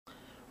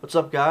What's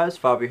up, guys?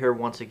 Fabio here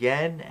once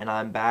again, and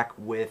I'm back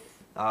with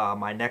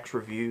my next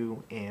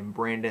review in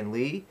Brandon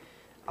Lee,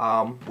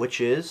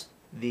 which is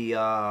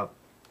the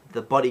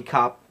buddy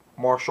cop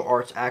martial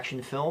arts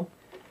action film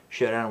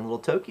Showdown in Little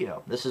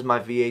Tokyo. This is my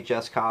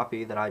VHS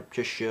copy that I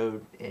just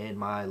showed in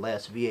my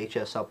last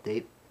VHS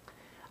update.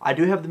 I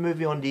do have the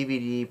movie on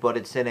DVD, but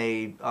it's in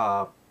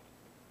a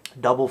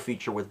double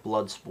feature with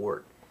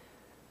Bloodsport.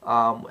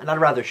 And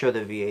I'd rather show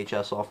the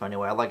VHS off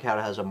anyway. I like how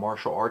it has a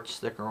martial arts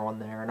sticker on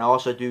there. And I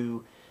also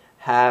do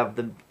have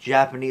the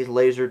Japanese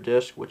laser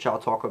disc, which I'll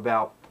talk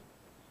about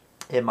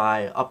in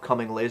my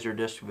upcoming laser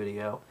disc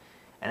video.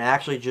 And I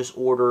actually just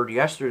ordered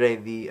yesterday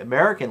the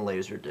American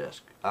laser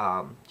disc.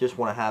 Just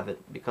want to have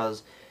it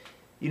because,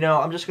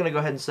 I'm just going to go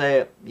ahead and say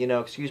it,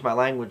 excuse my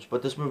language,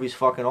 but this movie's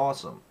fucking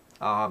awesome.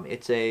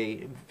 It's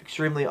a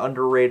extremely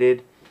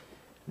underrated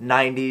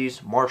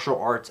 90s martial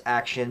arts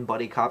action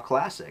buddy cop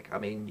classic. I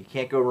mean, you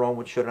can't go wrong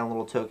with Showdown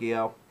Little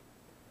Tokyo.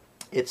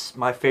 It's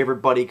my favorite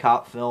buddy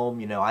cop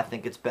film. I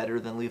think it's better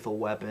than Lethal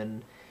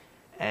Weapon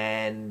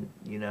and,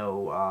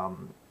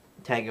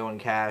 Tango and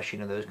Cash,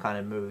 those kind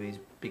of movies.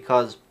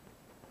 Because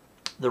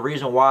the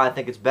reason why I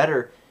think it's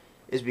better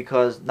is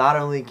because not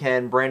only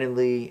can Brandon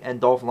Lee and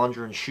Dolph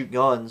Lundgren shoot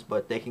guns,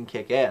 but they can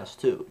kick ass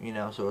too,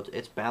 so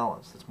it's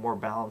balanced. It's more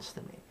balanced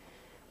to me.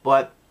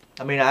 But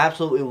I mean, I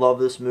absolutely love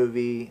this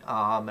movie,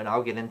 and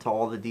I'll get into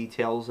all the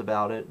details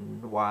about it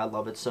and why I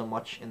love it so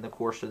much in the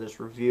course of this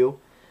review.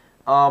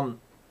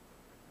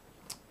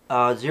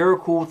 Zero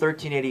Cool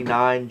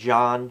 1389,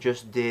 John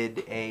just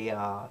did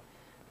a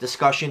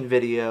discussion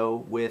video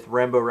with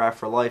Rambo Rap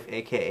for Life,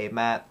 aka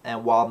Matt,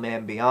 and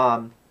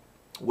wildmanbeyond,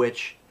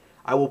 which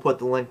I will put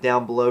the link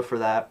down below for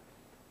that.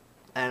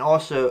 And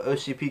also,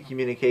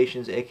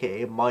 OcpCommunications,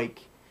 aka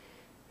Mike,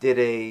 did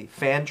a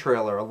fan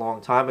trailer a long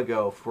time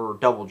ago for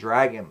Double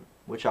Dragon,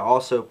 which I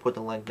also put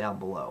the link down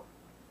below.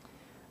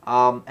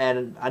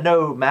 And I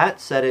know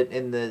Matt said it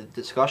in the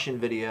discussion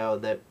video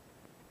that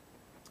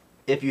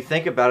if you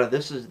think about it,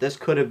 this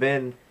could have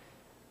been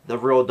the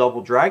real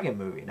Double Dragon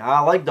movie. Now, I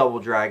like Double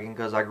Dragon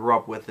because I grew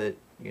up with it,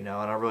 and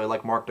I really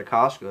like Mark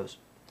Dacascos.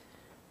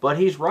 But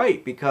he's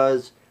right,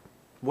 because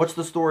what's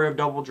the story of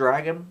Double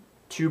Dragon?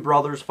 Two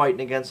brothers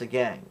fighting against a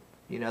gang.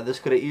 This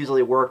could have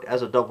easily worked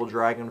as a Double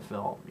Dragon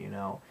film,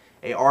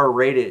 a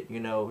R-rated,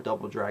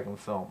 Double Dragon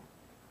film,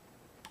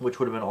 which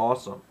would have been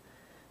awesome.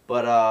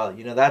 But,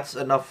 that's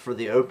enough for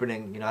the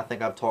opening. I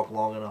think I've talked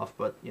long enough,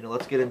 but,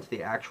 let's get into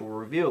the actual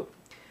review.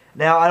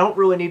 Now, I don't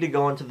really need to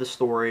go into the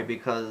story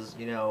because,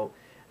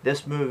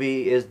 this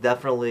movie is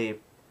definitely,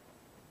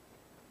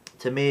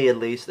 to me at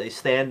least, a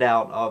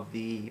standout of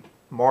the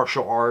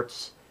martial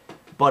arts,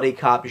 buddy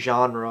cop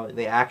genre,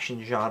 the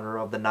action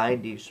genre of the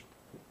 90s.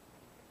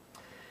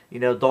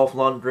 Dolph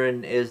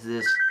Lundgren is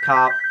this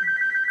cop.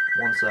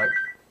 One sec.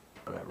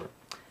 Whatever.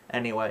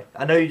 Anyway,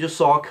 I know you just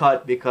saw a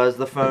cut because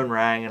the phone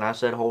rang and I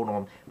said hold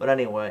on. But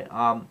anyway,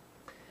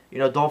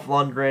 Dolph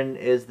Lundgren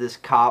is this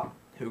cop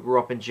who grew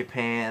up in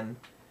Japan.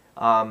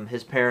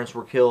 His parents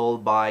were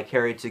killed by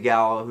Kerry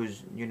Tagawa,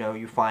 who's,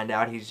 you find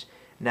out he's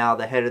now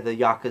the head of the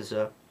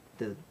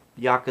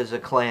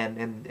Yakuza clan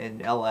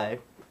in LA.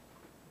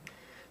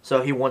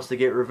 So he wants to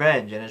get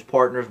revenge, and his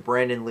partner's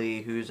Brandon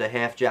Lee, who's a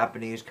half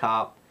Japanese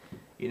cop,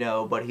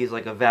 but he's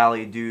like a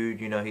valley dude,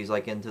 he's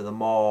like into the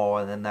mall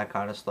and then that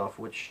kind of stuff,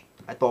 which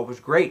I thought was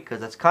great, because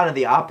that's kind of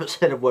the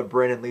opposite of what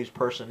Brandon Lee's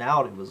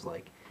personality was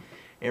like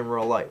in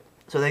real life.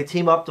 So they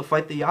team up to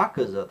fight the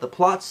Yakuza. The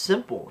plot's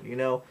simple,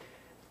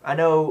 I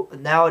know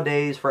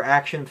nowadays for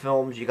action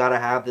films you gotta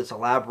have this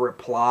elaborate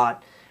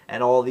plot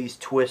and all these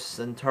twists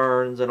and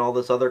turns and all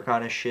this other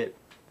kind of shit.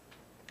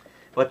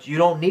 But you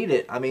don't need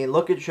it. I mean,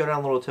 look at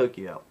Showdown Little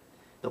Tokyo.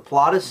 The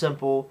plot is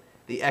simple.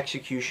 The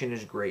execution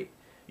is great.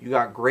 You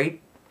got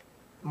great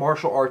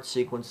martial arts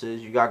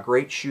sequences. You got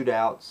great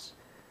shootouts.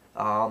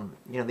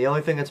 The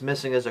only thing that's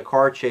missing is a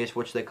car chase,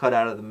 which they cut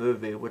out of the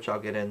movie, which I'll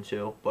get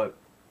into. But,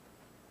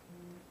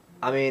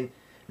 I mean,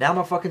 now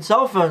my fucking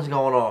cell phone's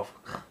going off.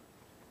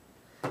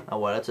 Oh,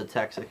 well, that's a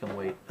text that can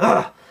wait.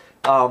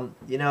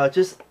 It's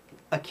just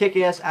a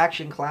kick-ass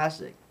action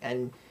classic.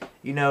 And,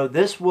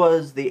 this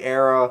was the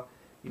era,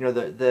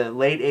 the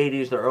late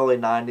 80s, the early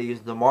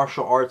 90s, the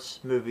martial arts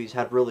movies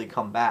had really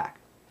come back.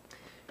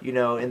 In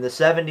the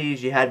 70s,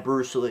 you had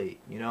Bruce Lee,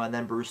 and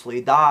then Bruce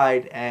Lee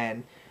died,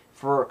 and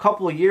for a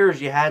couple of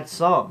years, you had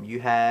some.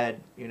 You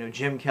had,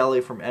 Jim Kelly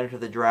from Enter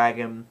the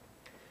Dragon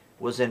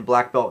was in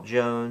Black Belt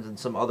Jones and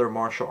some other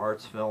martial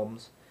arts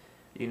films.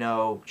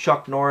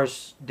 Chuck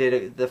Norris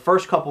did the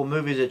first couple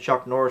movies that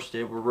Chuck Norris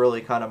did were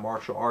really kind of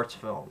martial arts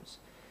films.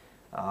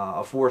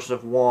 A Force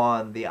of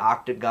One, The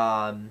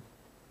Octagon,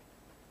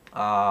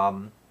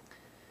 Eye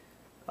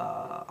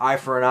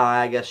for an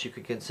Eye, I guess you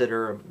could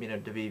consider,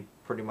 to be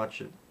pretty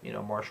much a,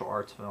 martial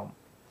arts film.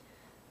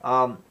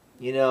 And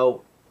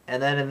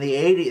then in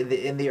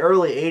the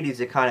early 80s,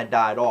 it kind of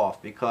died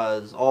off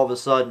because all of a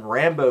sudden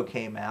Rambo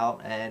came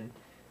out, and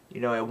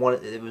there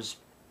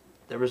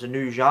was a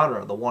new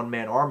genre, the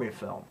one-man army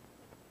film.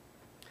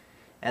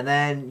 And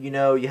then,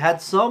 you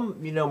had some,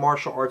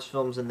 martial arts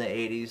films in the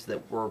 80s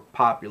that were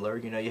popular.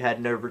 You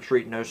had No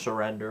Retreat, No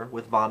Surrender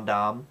with Van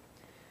Damme.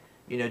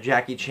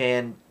 Jackie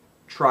Chan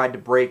tried to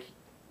break,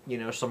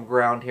 some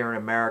ground here in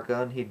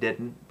America, and he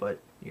didn't, but,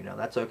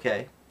 that's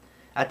okay.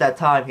 At that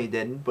time, he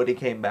didn't, but he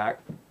came back.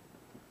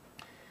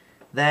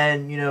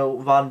 Then,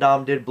 Van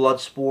Damme did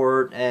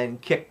Bloodsport and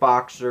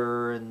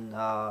Kickboxer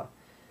and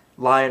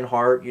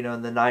Lionheart,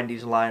 in the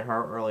 90s,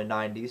 Lionheart, early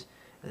 90s.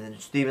 And then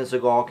Steven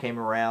Seagal came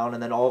around,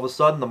 and then all of a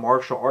sudden the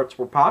martial arts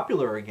were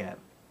popular again.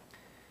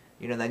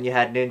 Then you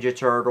had Ninja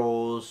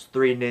Turtles,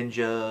 Three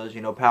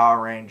Ninjas,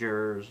 Power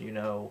Rangers,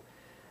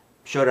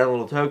 Showdown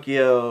Little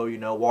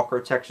Tokyo,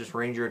 Walker Texas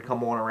Ranger had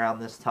come on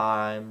around this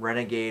time,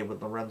 Renegade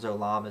with Lorenzo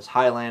Lamas,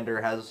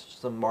 Highlander has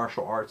some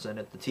martial arts in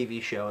it, the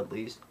TV show at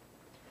least.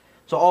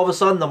 So all of a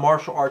sudden the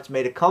martial arts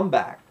made a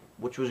comeback,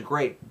 which was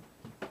great.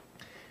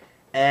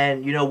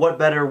 And, what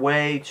better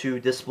way to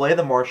display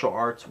the martial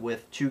arts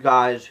with two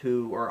guys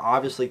who are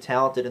obviously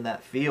talented in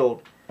that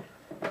field.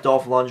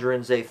 Dolph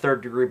Lundgren's a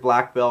third-degree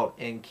black belt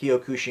in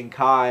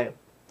Kyokushinkai.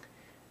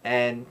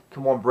 And,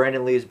 come on,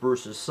 Brandon Lee is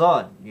Bruce's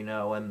son,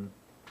 and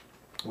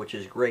which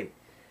is great.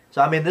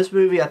 So, I mean, this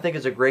movie, I think,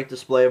 is a great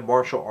display of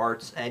martial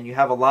arts. And you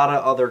have a lot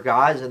of other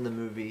guys in the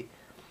movie,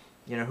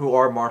 who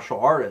are martial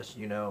artists.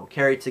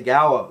 Kerry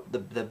Tagawa,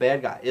 the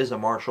bad guy, is a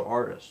martial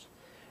artist.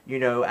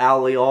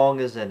 Al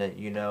Leong is in it,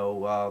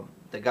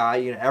 the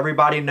guy,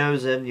 everybody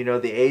knows him,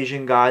 the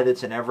Asian guy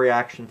that's in every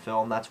action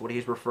film, that's what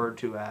he's referred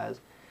to as.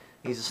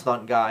 He's a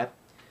stunt guy.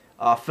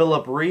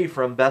 Philip Ree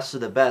from Best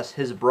of the Best,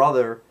 his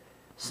brother,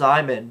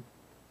 Simon,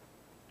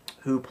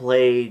 who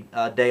played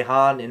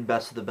Daehan in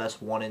Best of the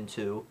Best 1 and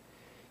 2.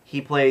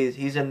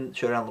 He's in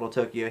Showdown Little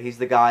Tokyo, he's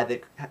the guy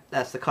that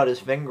has to cut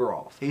his finger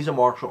off. He's a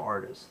martial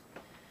artist.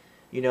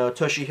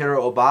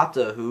 Toshihiro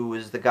Obata, who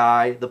is the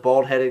guy, the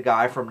bald-headed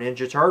guy from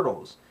Ninja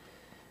Turtles.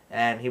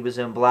 And he was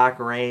in Black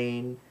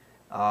Rain,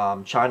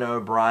 China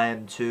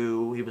O'Brien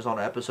 2. He was on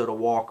an episode of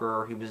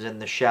Walker. He was in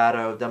The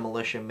Shadow,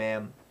 Demolition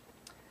Man,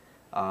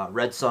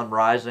 Red Sun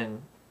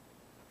Rising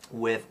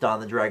with Don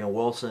the Dragon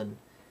Wilson.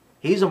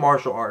 He's a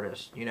martial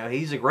artist.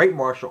 He's a great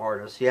martial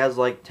artist. He has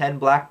like 10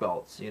 black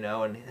belts,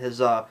 and his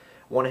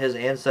one of his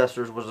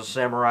ancestors was a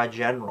samurai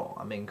general.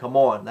 I mean, come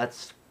on.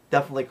 That's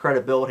definitely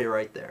credibility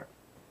right there.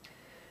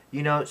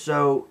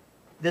 So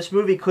this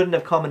movie couldn't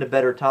have come at a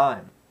better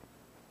time.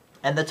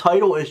 And the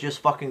title is just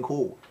fucking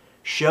cool.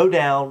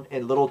 Showdown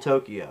in Little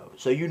Tokyo.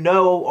 So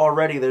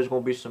already there's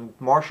going to be some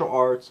martial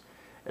arts.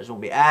 There's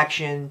going to be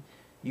action.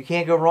 You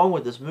can't go wrong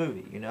with this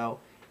movie,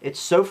 It's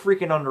so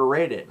freaking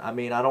underrated. I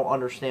mean, I don't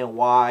understand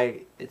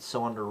why it's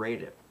so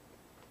underrated.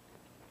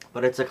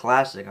 But it's a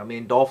classic. I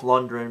mean, Dolph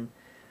Lundgren,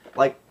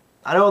 like,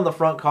 I know on the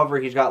front cover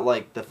he's got,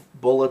 like, the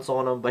bullets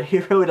on him, but he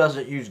really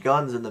doesn't use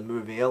guns in the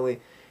movie.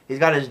 He's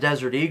got his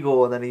Desert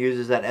Eagle, and then he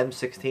uses that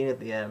M16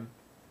 at the end.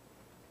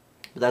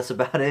 But that's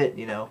about it,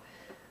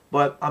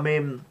 But, I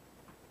mean,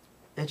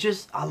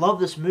 I love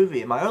this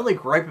movie. My only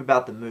gripe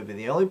about the movie,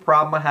 the only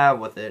problem I have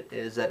with it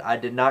is that I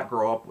did not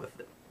grow up with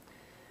it.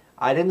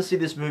 I didn't see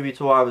this movie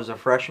till I was a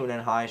freshman in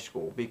high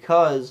school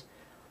because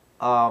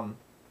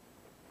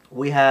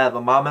we have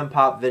a mom and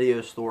pop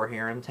video store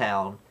here in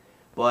town,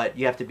 but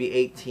you have to be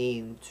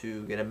 18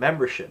 to get a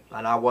membership.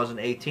 And I wasn't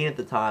 18 at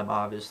the time,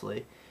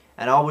 obviously.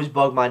 And I always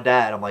bugged my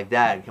dad. I'm like,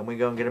 Dad, can we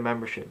go and get a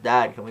membership?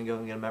 Dad, can we go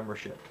and get a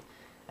membership?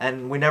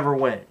 And we never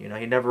went. He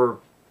never,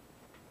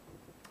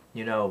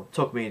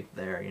 took me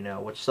there,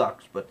 which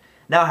sucks. But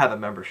now I have a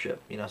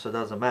membership, so it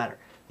doesn't matter.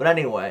 But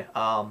anyway,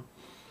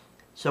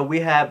 so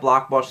we had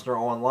Blockbuster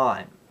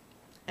Online.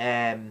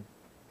 And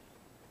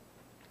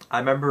I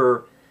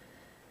remember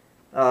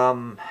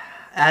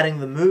adding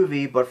the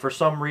movie, but for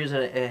some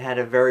reason it had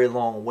a very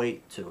long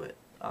wait to it.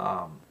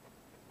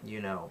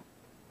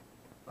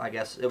 I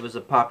guess it was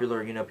a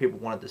popular, people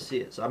wanted to see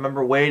it. So I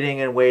remember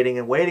waiting and waiting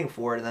and waiting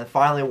for it, and then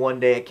finally one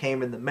day it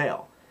came in the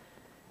mail.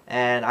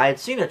 And I had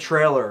seen a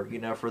trailer,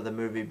 for the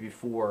movie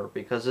before,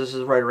 because this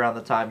is right around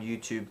the time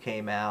YouTube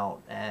came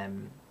out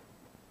and,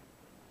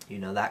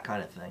 that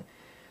kind of thing.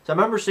 So I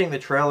remember seeing the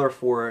trailer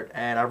for it,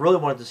 and I really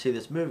wanted to see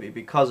this movie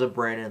because of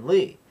Brandon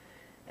Lee.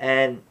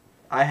 And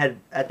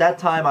at that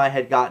time, I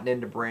had gotten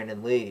into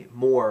Brandon Lee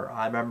more.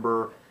 I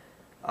remember,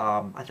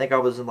 I think I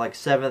was in like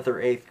 7th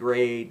or 8th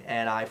grade,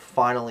 and I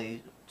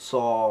finally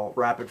saw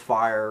Rapid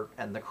Fire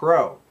and The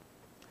Crow.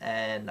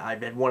 And I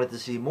had wanted to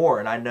see more,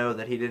 and I know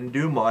that he didn't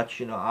do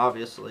much,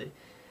 obviously.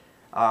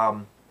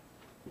 And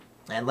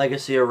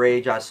Legacy of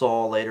Rage I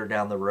saw later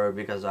down the road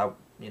because I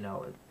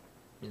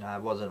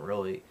wasn't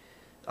really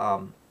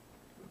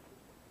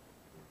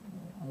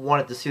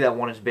wanted to see that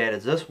one as bad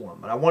as this one.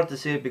 But I wanted to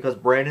see it because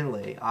Brandon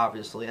Lee,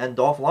 obviously, and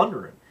Dolph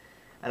Lundgren.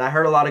 And I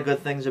heard a lot of good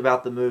things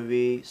about the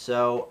movie,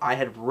 so I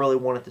had really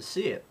wanted to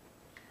see it.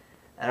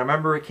 And I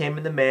remember it came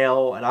in the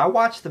mail, and I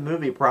watched the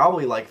movie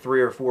probably like 3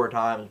 or 4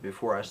 times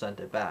before I sent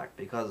it back,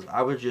 because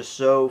I was just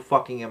so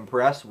fucking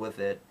impressed with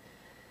it,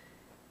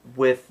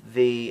 with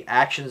the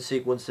action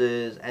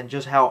sequences, and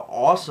just how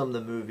awesome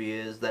the movie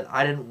is, that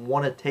I didn't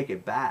want to take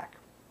it back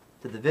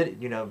to the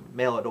video,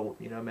 mail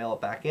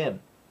it back in.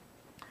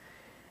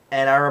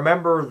 And I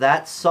remember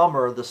that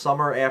summer, the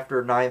summer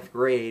after ninth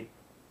grade,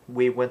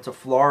 we went to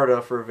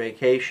Florida for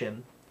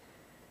vacation,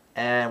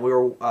 and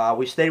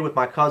we stayed with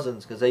my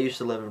cousins because they used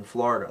to live in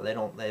Florida.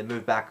 They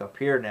moved back up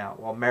here now.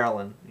 Well,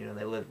 Maryland,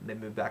 they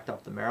moved back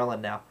up to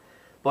Maryland now.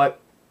 But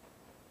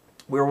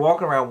we were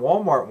walking around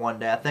Walmart one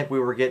day. I think we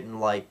were getting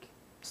like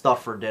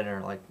stuff for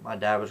dinner, like my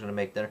dad was going to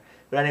make dinner.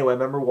 But anyway, I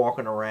remember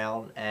walking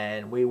around,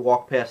 and we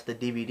walked past the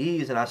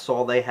DVDs, and I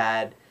saw they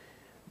had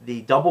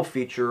the double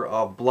feature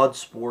of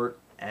Bloodsport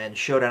and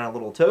Showdown in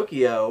Little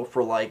Tokyo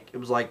for it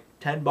was like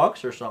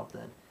 $10 or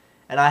something.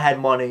 And I had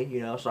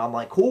money, so I'm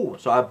like, cool.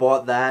 So I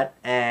bought that,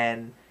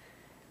 and,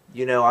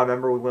 I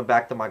remember we went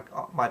back to my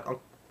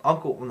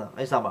uncle, no,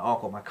 it's not my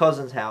uncle, my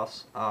cousin's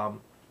house,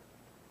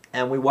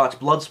 and we watched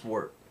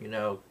Bloodsport, we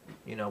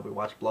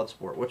watched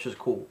Bloodsport, which was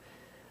cool.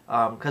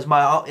 Because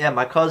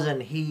my cousin,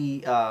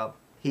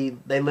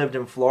 they lived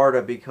in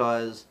Florida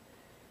because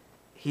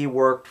he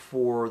worked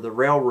for the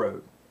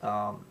railroad.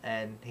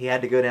 And he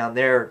had to go down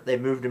there. They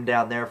moved him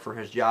down there for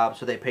his job,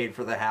 so they paid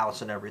for the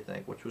house and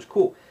everything, which was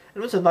cool. It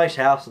was a nice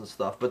house and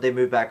stuff, but they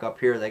moved back up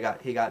here.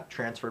 He got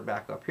transferred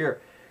back up here,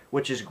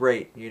 which is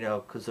great,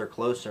 because they're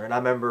closer. And I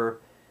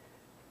remember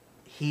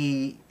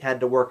he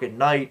had to work at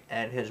night,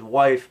 and his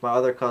wife, my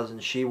other cousin,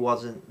 she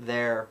wasn't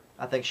there.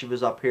 I think she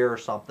was up here or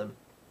something.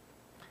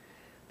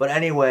 But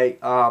anyway,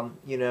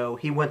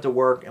 he went to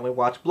work, and we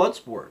watched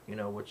Bloodsport,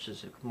 which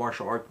is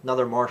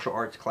another martial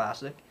arts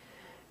classic.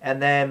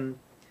 And then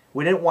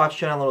we didn't watch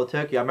Showdown in Little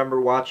Tokyo. I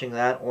remember watching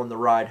that on the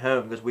ride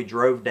home because we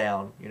drove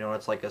down.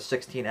 It's like a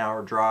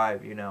 16-hour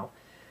drive,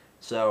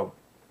 So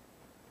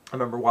I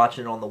remember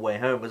watching it on the way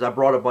home because I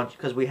brought a bunch,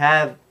 because we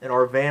have, in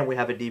our van, we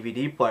have a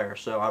DVD player.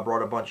 So I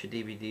brought a bunch of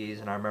DVDs,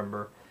 and I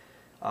remember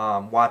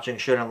watching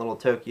Showdown in Little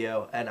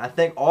Tokyo. And I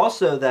think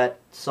also that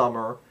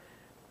summer,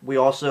 we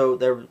also,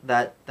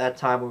 that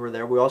time we were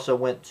there, we also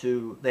went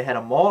to, they had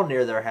a mall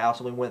near their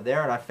house, and we went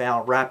there, and I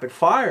found Rapid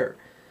Fire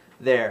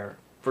there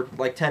for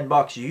like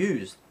 $10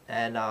 used,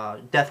 and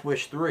Death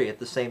Wish 3 at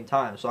the same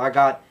time. So I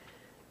got,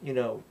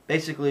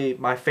 basically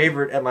my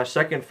favorite and my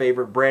second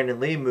favorite Brandon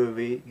Lee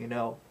movie,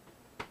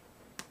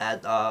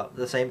 at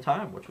the same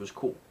time, which was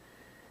cool.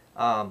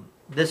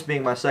 This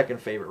being my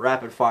second favorite.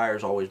 Rapid Fire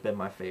has always been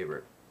my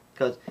favorite.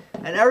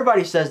 And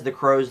everybody says The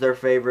Crow's their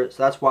favorite,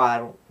 so that's why I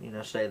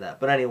don't, say that.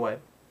 But anyway,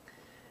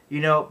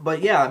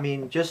 but yeah, I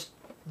mean, just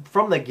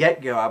from the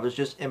get-go, I was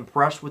just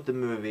impressed with the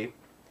movie.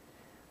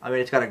 I mean,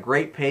 it's got a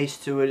great pace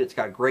to it. It's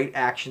got great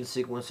action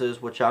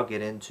sequences, which I'll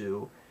get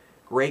into.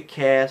 Great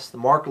cast.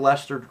 Mark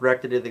Lester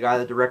directed it, the guy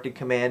that directed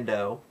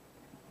Commando.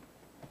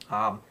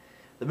 The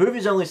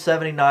movie's only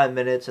 79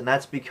 minutes, and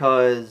that's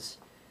because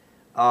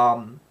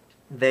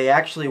they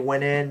actually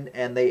went in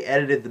and they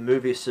edited the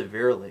movie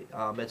severely.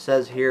 It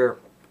says here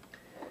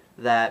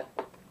that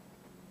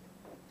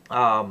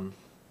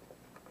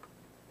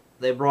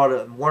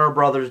Warner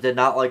Brothers did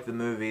not like the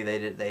movie.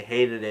 They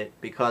hated it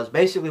because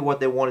basically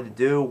what they wanted to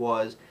do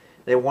was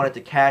they wanted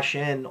to cash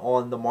in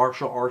on the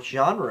martial arts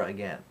genre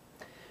again.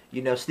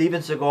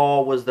 Steven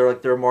Seagal was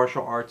their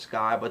martial arts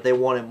guy, but they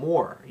wanted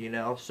more,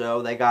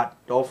 so they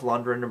got Dolph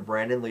Lundgren and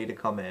Brandon Lee to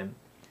come in.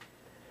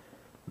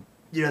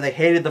 They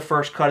hated the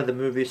first cut of the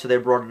movie, so they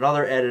brought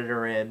another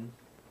editor in,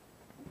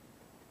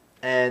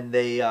 and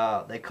they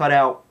cut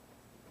out,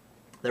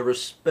 there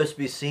was supposed to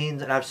be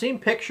scenes, and I've seen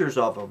pictures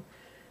of them.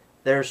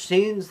 There's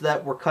scenes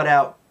that were cut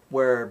out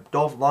where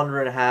Dolph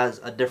Lundgren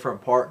has a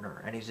different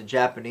partner, and he's a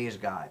Japanese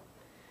guy.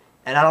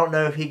 And I don't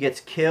know if he gets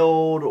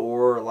killed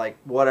or like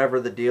whatever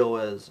the deal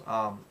is.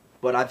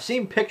 But I've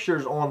seen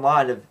pictures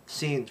online of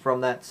scenes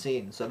from that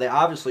scene. So they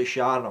obviously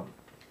shot him.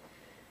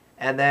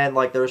 And then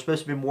like there were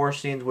supposed to be more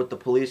scenes with the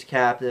police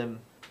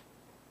captain.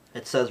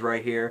 It says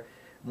right here.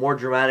 More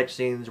dramatic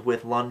scenes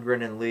with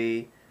Lundgren and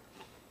Lee.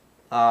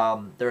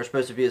 There was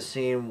supposed to be a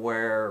scene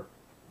where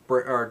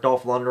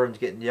Dolph Lundgren's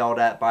getting yelled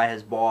at by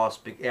his boss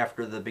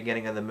after the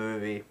beginning of the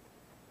movie.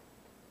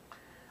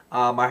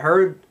 I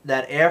heard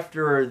that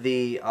after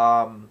the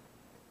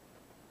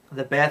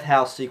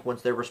bathhouse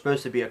sequence, there was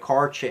supposed to be a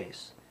car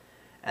chase,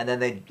 and then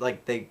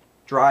they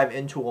drive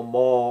into a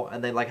mall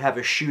and they have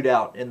a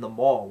shootout in the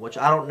mall, which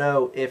I don't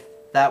know if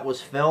that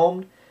was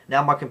filmed.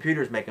 Now my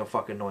computer's making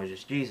fucking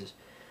noises. Jesus,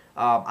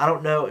 I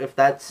don't know if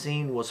that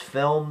scene was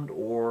filmed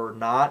or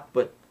not,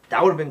 but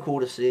that would have been cool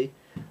to see.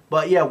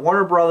 But yeah,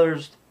 Warner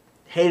Brothers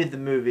hated the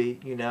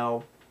movie,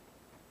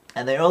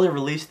 and they only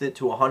released it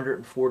to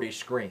 140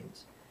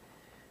 screens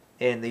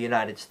in the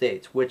United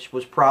States, which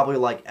was probably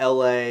like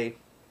LA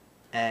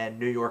and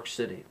New York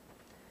City.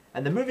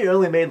 And the movie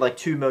only made like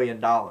 $2 million,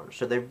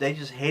 so they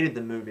just hated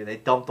the movie. They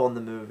dumped on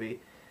the movie.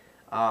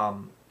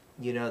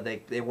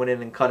 They went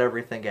in and cut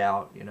everything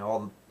out.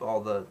 All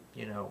the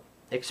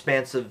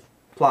expansive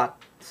plot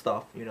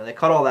stuff. They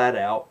cut all that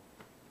out,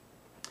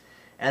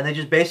 and they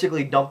just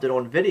basically dumped it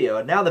on video.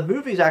 And now the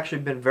movie's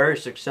actually been very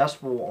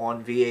successful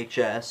on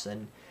VHS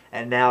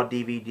and now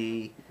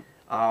DVD.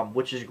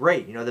 Which is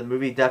great. The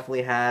movie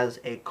definitely has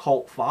a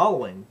cult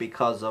following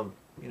because of,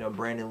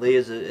 Brandon Lee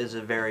is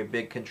a very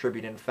big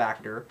contributing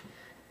factor,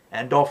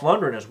 and Dolph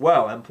Lundgren as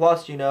well. And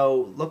plus,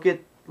 look at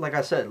like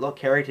I said, look,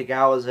 Cary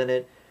Tagawa's in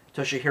it.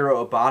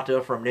 Toshihiro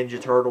Obata from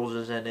Ninja Turtles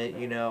is in it.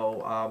 You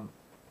know,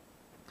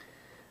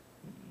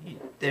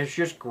 there's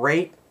just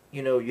great.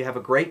 You know, you have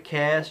a great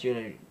cast. You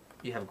know,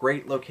 you have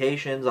great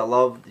locations. I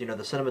love, you know,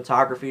 the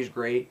cinematography is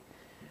great.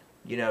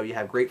 You know, you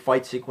have great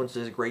fight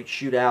sequences, great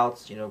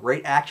shootouts, you know,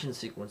 great action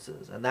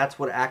sequences. And that's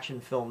what action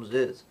films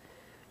is.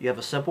 You have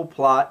a simple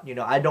plot. You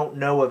know, I don't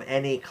know of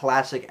any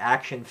classic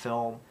action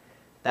film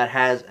that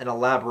has an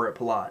elaborate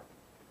plot.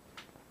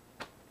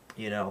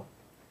 You know,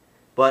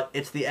 but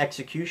it's the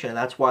execution.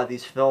 That's why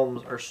these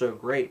films are so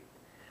great.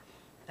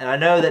 And I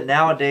know that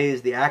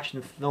nowadays the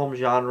action film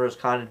genre is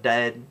kind of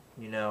dead,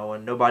 you know,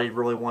 and nobody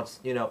really wants,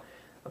 you know,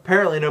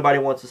 apparently nobody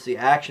wants to see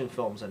action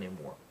films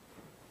anymore.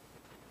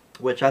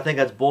 Which I think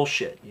that's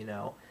bullshit, you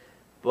know.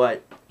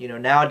 But, you know,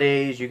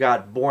 nowadays you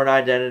got Bourne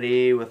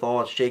Identity with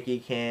all its shaky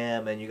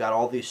cam, and you got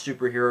all these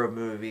superhero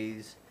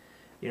movies.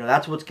 You know,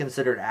 that's what's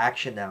considered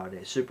action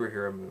nowadays,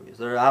 superhero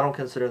movies. I don't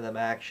consider them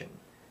action.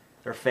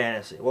 They're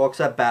fantasy. Well,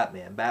 except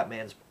Batman.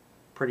 Batman's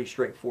pretty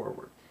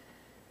straightforward.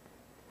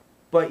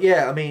 But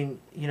yeah, I mean,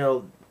 you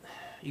know,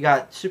 you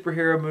got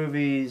superhero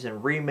movies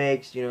and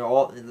remakes, you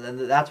know, and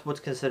that's what's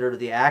considered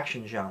the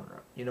action genre.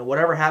 You know,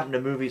 whatever happened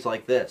to movies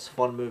like this,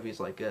 fun movies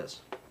like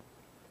this.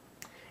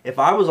 If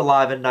I was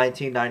alive in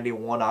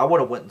 1991, I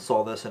would have went and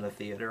saw this in a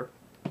theater,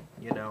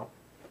 you know.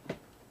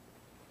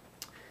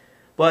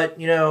 But,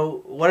 you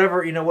know,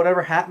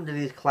 whatever happened to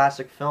these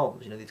classic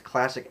films, you know, these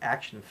classic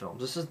action films.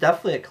 This is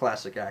definitely a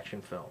classic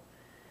action film,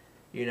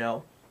 you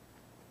know.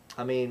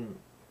 I mean,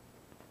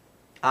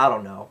 I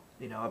don't know.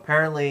 You know,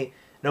 apparently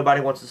nobody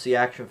wants to see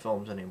action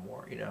films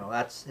anymore, you know.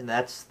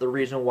 That's the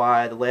reason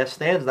why The Last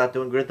Stand's not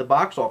doing good at the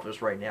box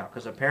office right now,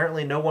 because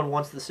apparently no one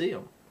wants to see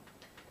them.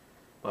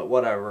 But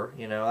whatever,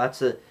 you know, I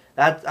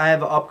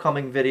have an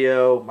upcoming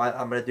video.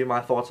 I'm going to do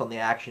my thoughts on the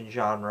action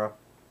genre.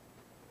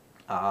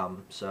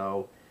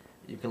 So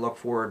you can look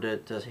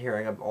forward to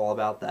hearing all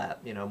about that,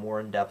 you know, more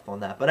in depth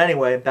on that. But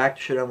anyway, back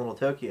to Showdown Little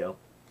Tokyo.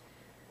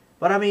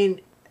 But I mean,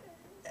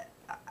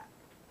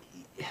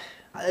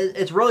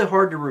 it's really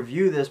hard to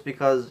review this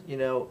because, you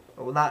know,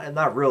 well,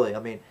 not really. I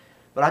mean,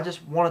 but I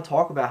just want to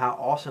talk about how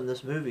awesome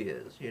this movie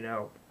is, you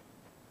know.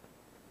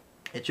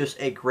 It's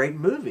just a great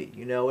movie,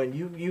 you know, and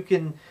you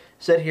can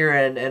sit here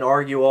and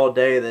argue all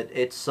day that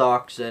it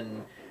sucks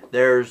and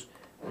there's,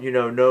 you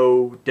know,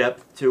 no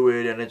depth to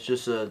it and it's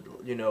just a,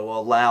 you know,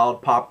 a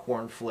loud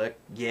popcorn flick.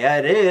 Yeah,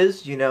 it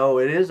is, you know,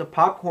 it is a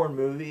popcorn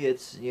movie.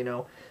 It's, you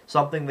know,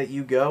 something that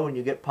you go and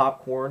you get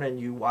popcorn and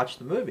you watch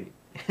the movie.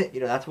 You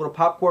know, that's what a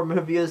popcorn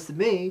movie is to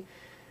me,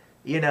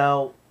 you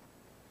know.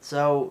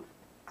 So,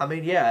 I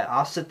mean, yeah,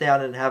 I'll sit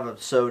down and have a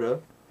soda.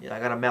 Yeah, I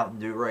got a Mountain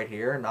Dew right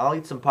here, and I'll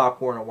eat some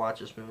popcorn and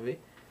watch this movie.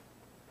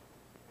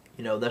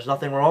 You know, there's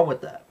nothing wrong with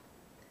that.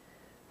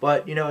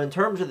 But, you know, in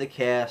terms of the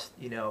cast,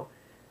 you know,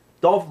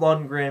 Dolph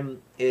Lundgren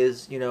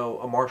is, you know,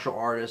 a martial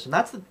artist, and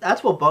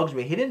that's what bugs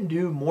me. He didn't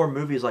do more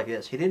movies like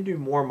this. He didn't do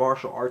more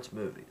martial arts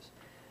movies.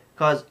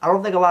 Because I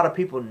don't think a lot of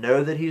people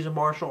know that he's a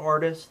martial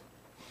artist.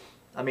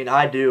 I mean,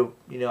 I do,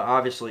 you know,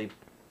 obviously,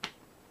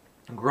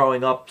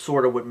 growing up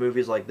sort of with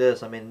movies like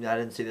this. I mean, I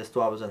didn't see this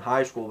till I was in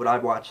high school, but I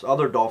watched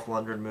other Dolph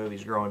Lundgren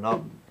movies growing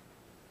up.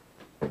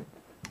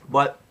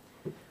 But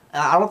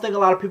I don't think a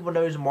lot of people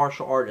know he's a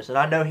martial artist. And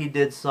I know he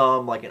did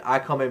some, like in I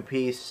Come in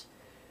Peace.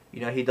 You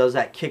know, he does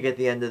that kick at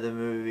the end of the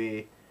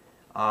movie.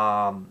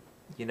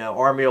 You know,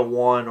 Army of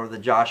One or the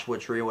Joshua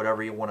Tree,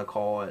 whatever you want to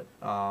call it.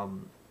 You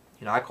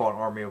know, I call it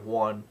Army of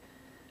One.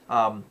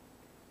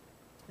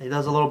 He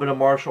does a little bit of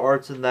martial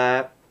arts in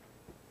that.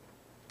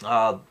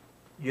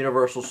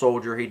 Universal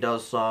Soldier, he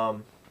does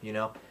some, you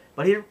know.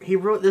 But he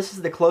wrote, this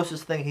is the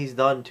closest thing he's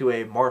done to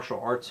a martial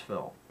arts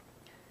film.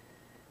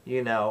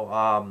 You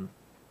know,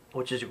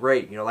 which is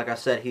great. You know, like I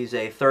said, he's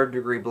a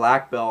third-degree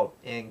black belt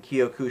in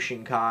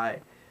Kyokushinkai,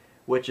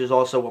 which is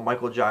also what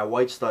Michael Jai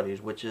White studies,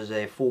 which is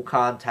a full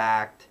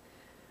contact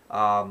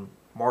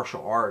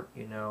martial art,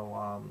 you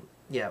know.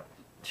 Yeah.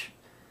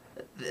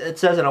 It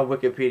says it on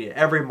Wikipedia.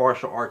 Every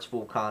martial art's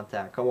full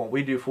contact. Come on,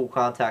 we do full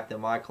contact in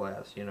my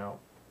class, you know.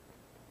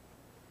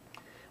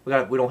 We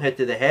don't hit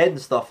to the head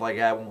and stuff like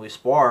that when we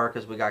spar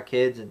because we got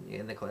kids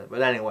in the class.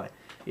 But anyway,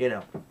 you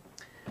know.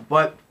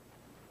 But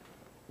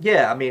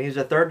yeah, I mean, he's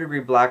a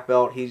third-degree black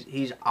belt.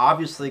 He's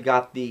obviously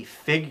got the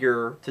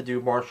figure to do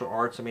martial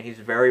arts. I mean, he's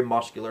very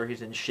muscular.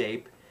 He's in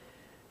shape,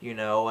 you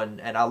know.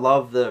 And I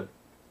love the.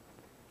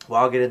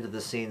 Well, I'll get into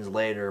the scenes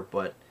later,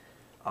 but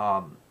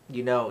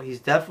you know, he's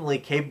definitely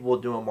capable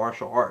of doing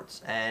martial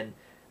arts. And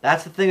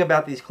that's the thing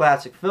about these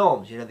classic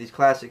films. You know, these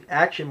classic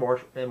action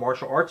and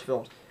martial arts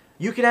films.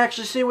 You can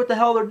actually see what the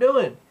hell they're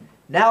doing.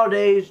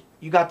 Nowadays,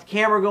 you got the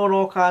camera going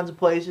all kinds of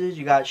places.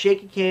 You got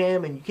shaky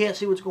cam, and you can't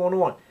see what's going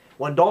on.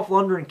 When Dolph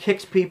Lundgren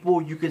kicks people,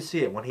 you can see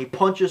it. When he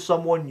punches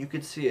someone, you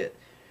can see it.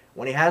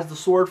 When he has the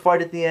sword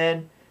fight at the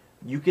end,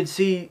 you can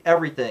see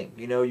everything.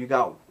 You know, you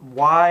got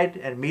wide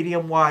and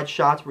medium wide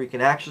shots where you can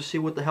actually see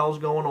what the hell's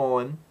going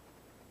on.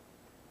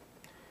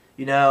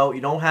 You know, you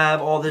don't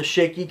have all this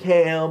shaky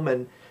cam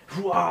and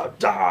you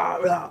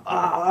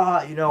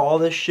know, all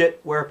this shit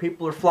where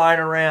people are flying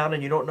around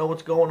and you don't know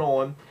what's going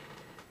on.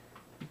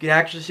 You can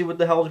actually see what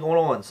the hell's going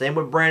on. Same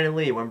with Brandon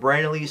Lee. When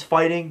Brandon Lee's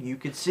fighting, you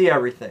can see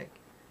everything.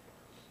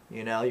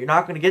 You know, you're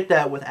not going to get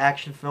that with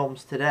action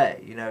films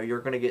today. You know,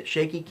 you're going to get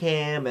shaky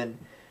cam and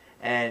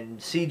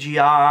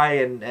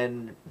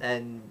CGI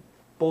and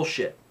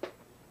bullshit.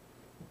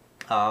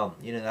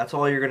 You know, that's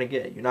all you're going to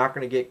get. You're not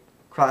going to get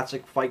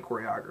classic fight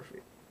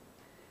choreography.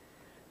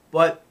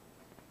 But,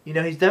 you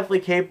know, he's definitely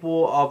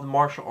capable of the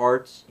martial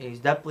arts. He's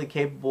definitely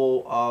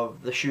capable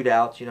of the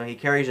shootouts. You know, he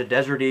carries a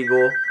Desert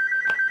Eagle.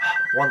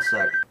 One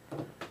sec.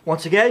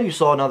 Once again, you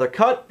saw another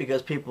cut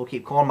because people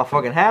keep calling my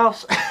fucking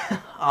house.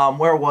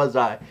 Where was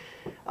I?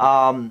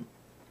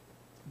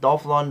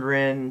 Dolph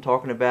Lundgren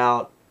talking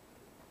about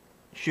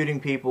shooting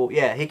people.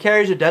 Yeah, he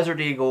carries a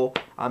Desert Eagle.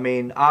 I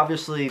mean,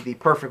 obviously the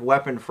perfect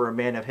weapon for a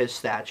man of his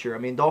stature. I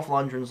mean, Dolph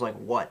Lundgren's like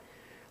what?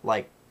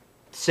 Like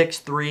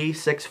 6'3",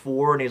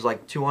 6'4", and he's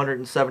like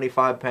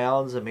 275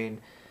 pounds. I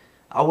mean,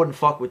 I wouldn't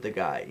fuck with the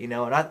guy, you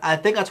know? And I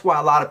think that's why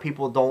a lot of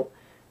people don't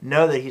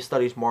know that he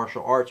studies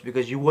martial arts,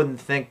 because you wouldn't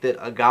think that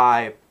a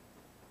guy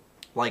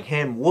like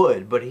him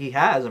would, but he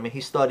has. I mean,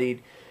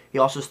 he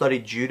also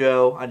studied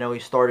judo. I know he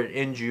started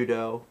in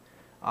judo.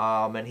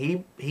 And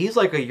he's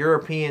like a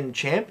European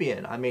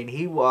champion. I mean,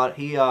 he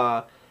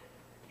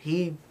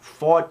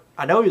fought.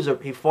 I know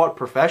he fought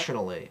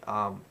professionally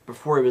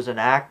before he was an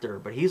actor,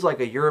 but he's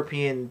like a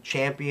European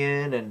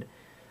champion, and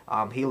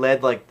he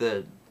led like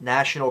the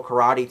national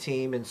karate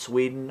team in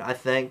Sweden, I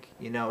think.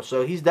 You know,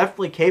 so he's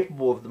definitely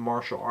capable of the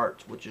martial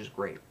arts, which is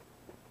great.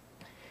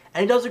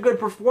 And he does a good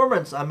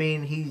performance. I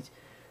mean, he's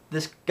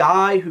this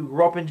guy who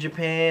grew up in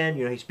Japan.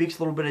 You know, he speaks a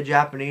little bit of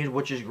Japanese,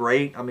 which is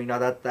great. I mean,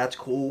 that's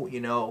cool. You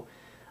know.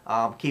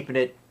 Keeping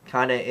it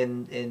kind of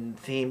in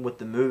theme with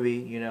the movie,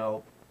 you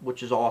know,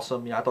 which is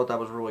awesome. You know, I thought that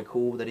was really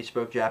cool that he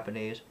spoke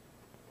Japanese.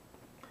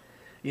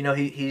 You know,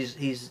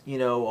 he's you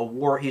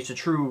know he's a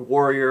true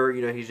warrior.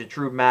 You know, he's a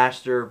true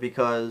master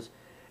because,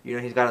 you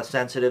know, he's got a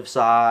sensitive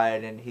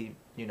side, and he,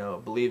 you know,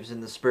 believes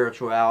in the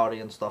spirituality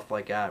and stuff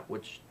like that,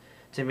 which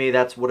to me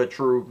that's what a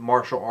true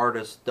martial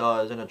artist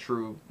does, and a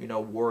true, you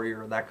know,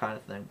 warrior and that kind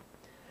of thing.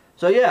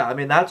 So yeah, I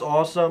mean, that's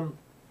awesome.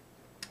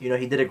 You know,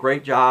 he did a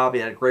great job. He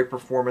had a great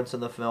performance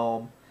in the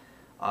film.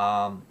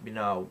 You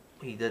know,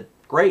 he did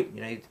great.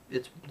 You know,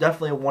 it's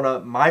definitely one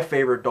of my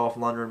favorite Dolph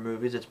Lundgren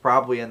movies. It's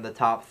probably in the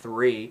top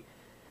 3.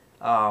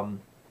 And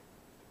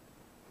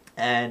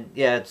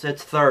yeah,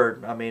 it's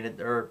third. I mean,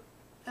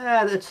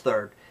 it's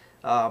third.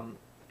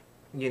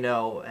 You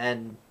know,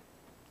 and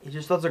he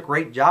just does a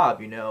great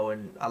job. You know,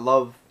 and I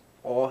love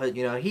all his.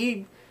 You know,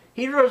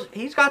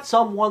 he's got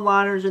some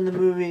one-liners in the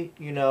movie,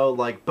 you know,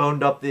 like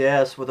boned up the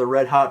ass with a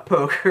red-hot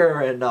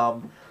poker, and,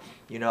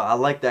 you know, I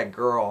like that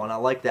girl, and I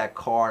like that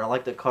car, and I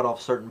like to cut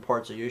off certain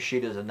parts of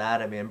Yoshida's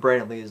anatomy, and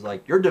Brandon Lee is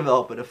like, you're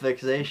developing a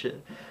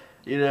fixation,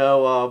 you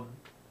know,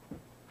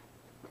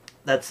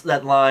 that's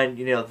that line,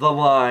 you know, the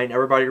line,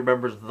 everybody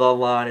remembers the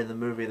line in the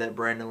movie that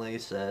Brandon Lee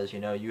says, you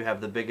know, you have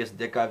the biggest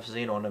dick I've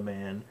seen on a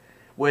man,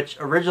 which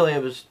originally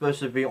it was supposed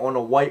to be on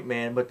a white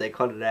man, but they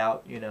cut it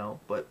out, you know,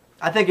 but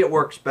I think it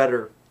works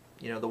better,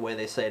 you know, the way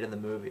they say it in the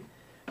movie.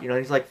 You know,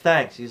 he's like,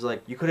 thanks. He's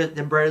like, you could have,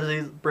 then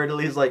Brandon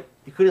Lee's like,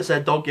 you could have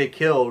said, don't get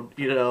killed,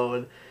 you know,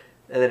 and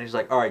then he's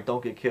like, all right,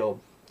 don't get killed,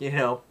 you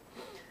know.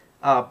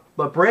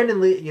 But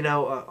Brandon Lee, you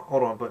know,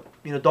 hold on, but,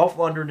 you know, Dolph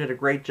Lundgren did a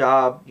great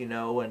job, you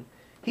know, and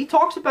he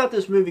talks about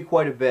this movie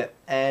quite a bit,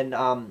 and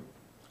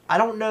I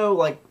don't know,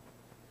 like,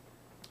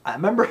 I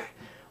remember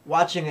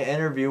watching an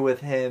interview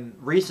with him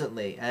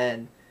recently,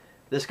 and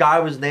this guy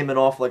was naming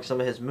off, like, some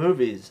of his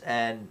movies,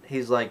 and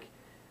he's like,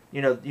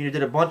 you know, you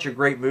did a bunch of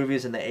great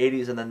movies in the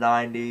 80s and the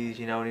 90s,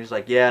 you know, and he's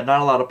like, yeah, not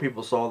a lot of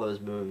people saw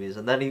those movies.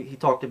 And then he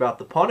talked about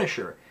The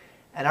Punisher.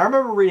 And I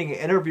remember reading an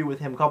interview with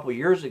him a couple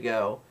years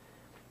ago,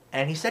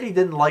 and he said he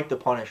didn't like The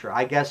Punisher.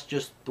 I guess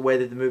just the way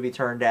that the movie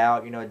turned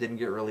out, you know, it didn't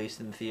get released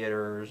in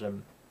theaters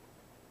and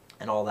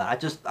all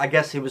that. I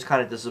guess he was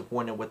kind of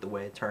disappointed with the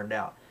way it turned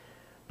out.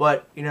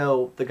 But, you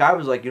know, the guy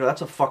was like, you know,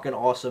 that's a fucking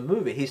awesome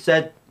movie. He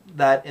said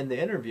that in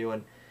the interview,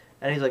 and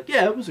he's like,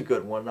 yeah, it was a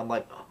good one. And I'm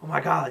like, oh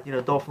my God, you know,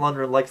 Dolph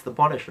Lundgren likes The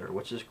Punisher,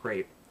 which is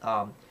great.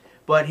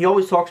 But he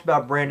always talks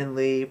about Brandon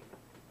Lee,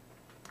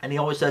 and he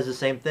always says the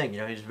same thing.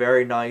 You know, he's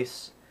very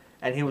nice,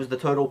 and he was the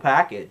total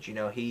package. You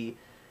know, he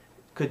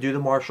could do the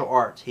martial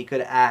arts. He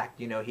could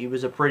act. You know, he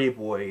was a pretty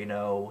boy. You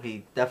know,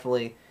 he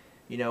definitely,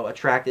 you know,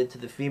 attracted to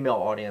the female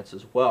audience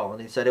as well.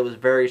 And he said it was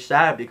very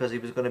sad because he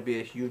was going to be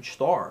a huge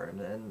star.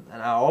 And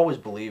I always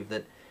believed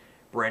that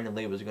Brandon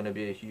Lee was going to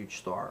be a huge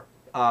star.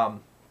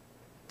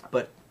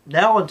 But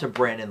now into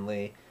Brandon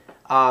Lee.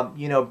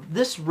 You know,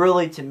 this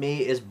really, to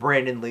me, is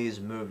Brandon Lee's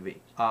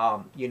movie.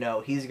 You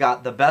know, he's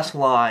got the best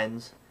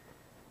lines.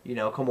 You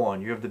know, come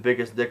on, you have the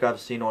biggest dick I've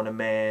seen on a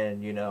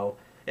man, you know.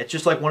 It's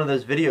just like one of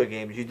those video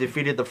games. You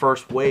defeated the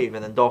first wave,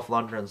 and then Dolph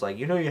Lundgren's like,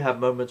 you know, you have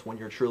moments when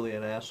you're truly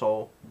an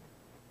asshole.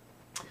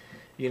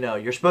 You know,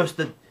 you're supposed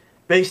to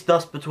base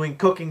dust between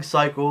cooking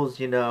cycles,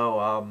 you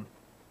know.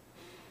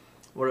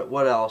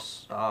 What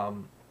else?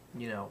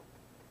 You know.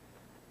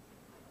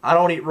 I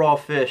don't eat raw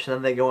fish. And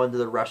then they go into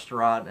the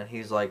restaurant, and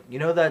he's like, you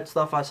know that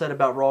stuff I said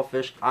about raw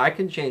fish? I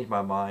can change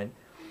my mind.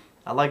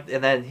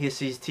 And then he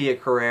sees Tia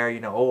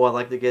Carrere, oh, I'd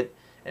like to get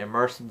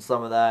immersed in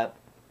some of that.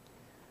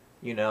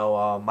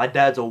 My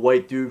dad's a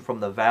white dude from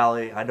the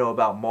valley. I know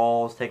about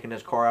malls, taking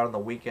his car out on the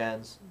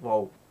weekends.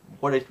 Well,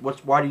 why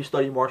do you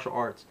study martial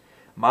arts?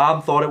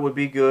 Mom thought it would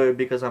be good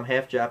because I'm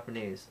half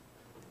Japanese.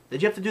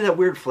 Did you have to do that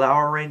weird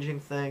flower arranging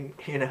thing?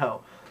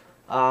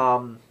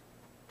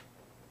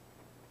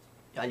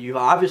 You've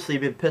obviously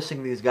been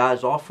pissing these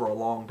guys off for a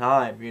long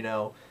time,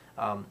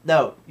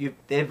 No,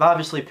 they've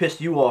obviously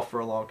pissed you off for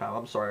a long time.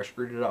 I'm sorry, I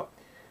screwed it up.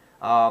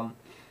 I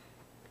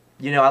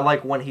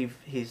like when he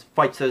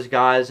fights those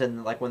guys,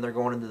 and like when they're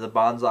going into the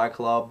bonsai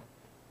club,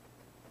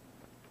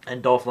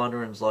 and Dolph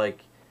Lundgren's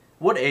like,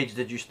 what age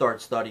did you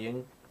start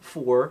studying?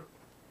 4.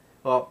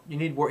 Well, you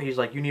need work. He's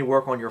like, you need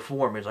work on your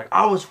form. He's like,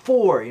 I was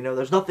 4.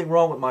 There's nothing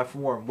wrong with my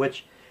form.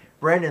 Which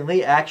Brandon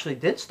Lee actually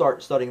did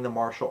start studying the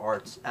martial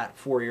arts at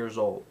 4 years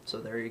old. So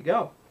there you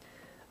go.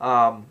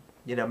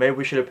 Maybe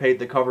we should have paid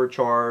the cover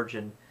charge.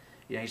 And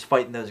he's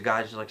fighting those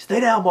guys. He's like, stay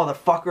down,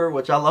 motherfucker.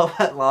 Which I love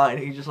that line.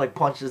 He just like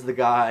punches the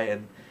guy.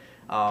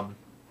 And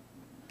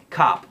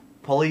cop,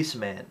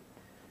 policeman.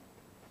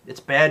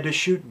 It's bad to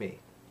shoot me.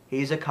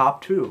 He's a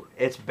cop too.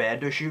 It's bad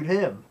to shoot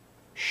him.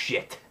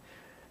 Shit.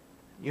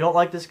 You don't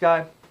like this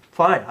guy?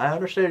 Fine, I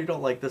understand you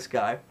don't like this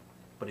guy.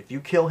 But if you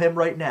kill him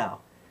right now,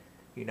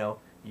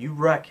 you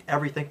wreck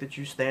everything that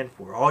you stand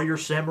for. All your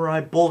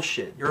samurai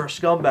bullshit. You're a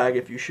scumbag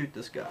if you shoot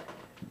this guy.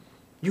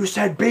 You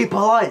said be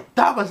polite.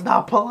 That was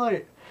not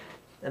polite.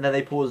 And then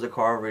they pulls the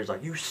car over. He's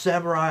like, you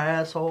samurai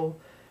asshole.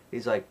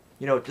 He's like,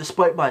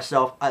 despite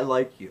myself, I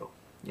like you.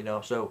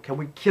 So can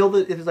we kill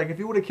this? He's like, if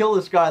you want to kill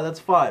this guy, that's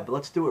fine. But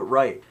let's do it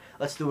right.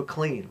 Let's do it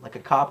clean. Like a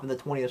cop in the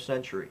 20th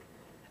century.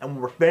 And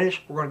when we're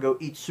finished, we're going to go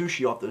eat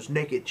sushi off those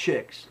naked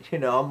chicks.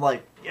 I'm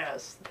like,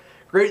 yes.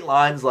 Great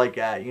lines like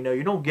that. You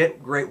don't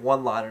get great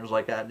one-liners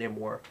like that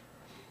anymore.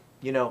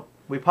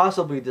 We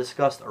possibly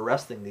discussed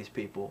arresting these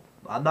people.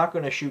 I'm not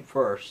going to shoot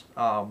first.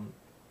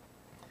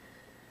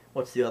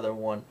 What's the other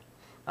one?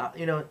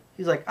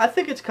 He's like, I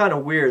think it's kind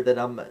of weird that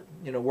I'm,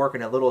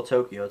 working at Little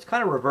Tokyo. It's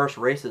kind of reverse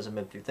racism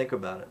if you think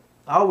about it.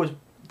 I always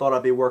thought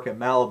I'd be working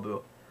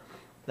Malibu.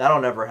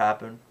 That'll never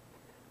happen.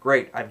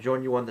 Great, I've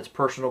joined you on this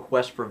personal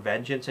quest for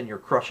vengeance and you're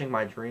crushing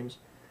my dreams.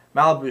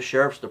 Malibu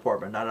Sheriff's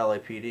Department, not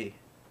LAPD.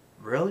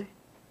 Really?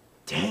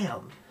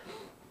 Damn.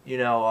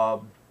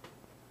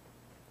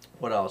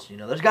 What else?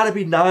 There's got to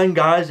be 9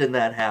 guys in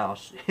that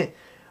house. And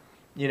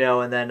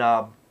then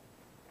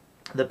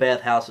the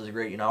bathhouse is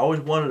great. I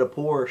always wanted a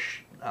Porsche.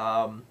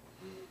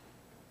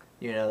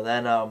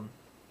 Then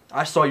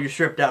I saw you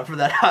stripped out for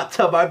that hot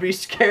tub. I'd be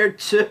scared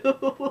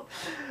too.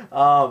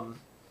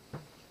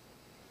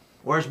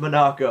 Where's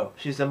Minako?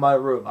 She's in my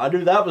room. I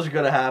knew that was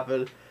going to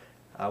happen.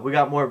 We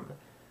got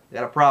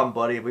a problem,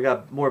 buddy. We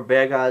got more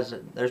bad guys.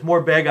 There's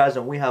more bad guys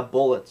than we have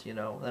bullets,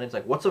 And he's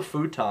like, what's a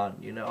futon,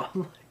 I'm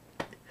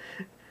like,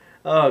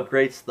 oh,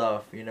 great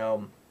stuff,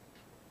 And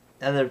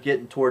they're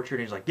getting tortured.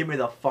 And he's like, get me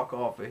the fuck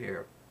off of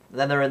here. And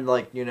then they're in,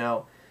 like,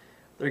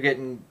 they're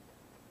getting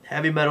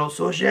heavy metal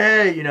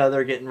sushi.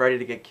 They're getting ready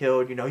to get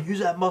killed. Use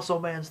that muscle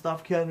man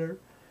stuff, Kenner.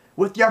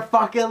 With your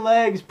fucking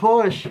legs,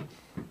 push.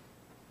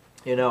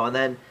 And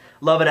then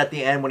love it at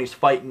the end when he's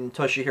fighting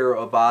Toshihiro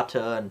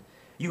Obata and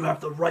you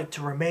have the right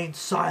to remain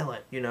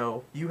silent,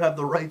 You have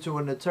the right to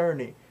an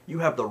attorney. You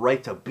have the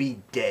right to be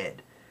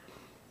dead.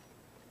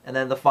 And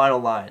then the final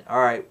line.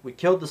 Alright, we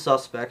killed the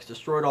suspects,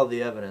 destroyed all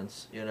the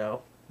evidence, When are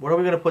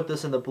we going to put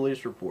this in the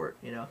police report,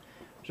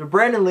 So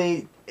Brandon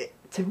Lee,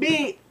 to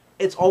me,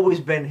 it's always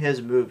been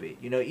his movie.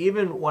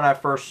 Even when I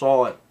first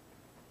saw it,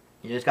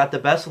 he's got the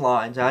best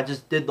lines. I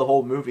just did the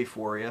whole movie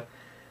for you.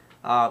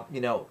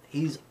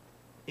 He's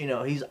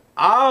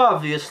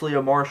obviously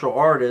a martial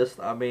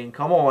artist. I mean,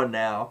 come on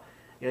now.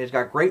 He's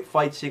got great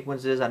fight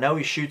sequences. I know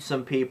he shoots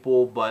some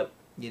people, but,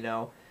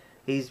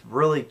 he's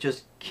really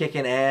just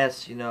kicking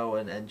ass,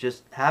 and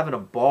just having a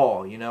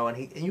ball,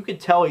 and you could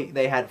tell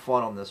they had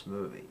fun on this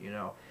movie,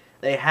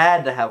 They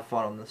had to have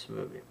fun on this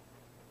movie.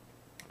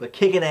 But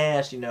kicking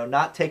ass,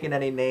 not taking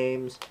any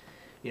names.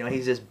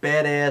 He's this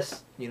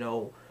badass,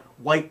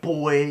 white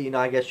boy,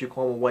 I guess you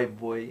call him a white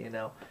boy,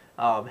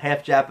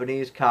 half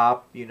Japanese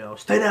cop,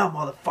 stay down,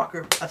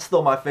 motherfucker. That's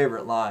still my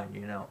favorite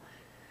line,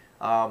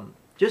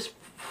 Just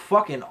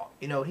fucking,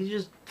 he's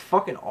just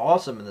fucking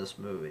awesome in this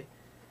movie.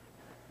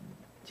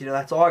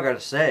 That's all I gotta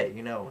say,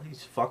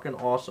 he's fucking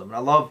awesome. And I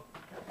love,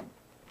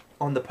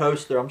 on the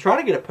poster, I'm trying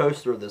to get a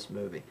poster of this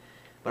movie,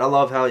 but I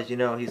love how he's,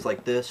 he's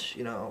like this,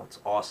 it's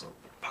awesome.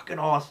 Fucking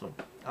awesome.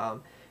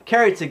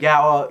 Kerry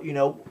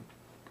Tagawa,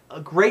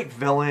 a great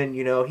villain,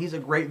 he's a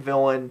great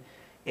villain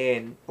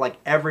in, like,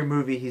 every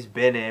movie he's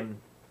been in.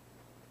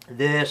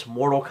 This,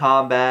 Mortal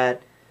Kombat,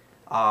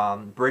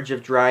 Bridge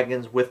of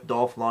Dragons with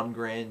Dolph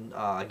Lundgren,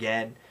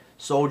 again,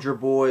 Soldier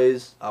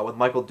Boys with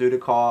Michael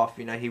Dudikoff,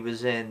 he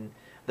was in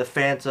The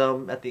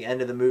Phantom at the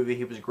end of the movie,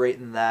 he was great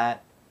in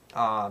that.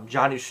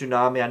 Johnny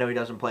Tsunami, I know he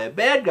doesn't play a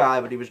bad guy,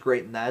 but he was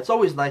great in that. It's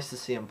always nice to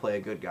see him play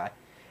a good guy.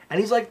 And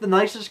he's like the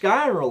nicest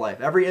guy in real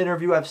life. Every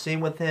interview I've seen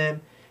with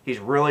him, he's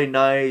really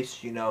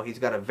nice. You know, he's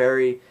got a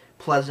very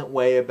pleasant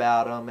way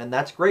about him, and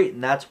that's great.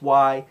 And that's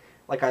why,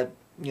 like I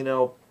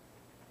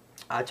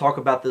talk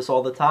about this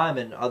all the time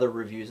in other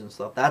reviews and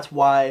stuff. That's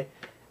why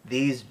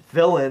these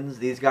villains,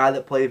 these guys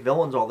that play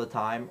villains all the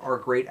time, are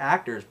great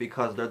actors,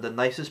 because they're the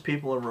nicest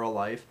people in real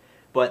life,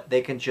 but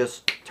they can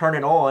just turn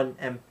it on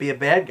and be a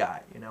bad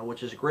guy, you know,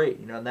 which is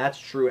great, you know, and that's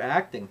true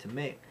acting to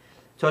me.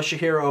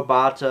 Toshihiro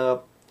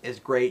Obata is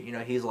great, you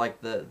know, he's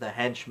like the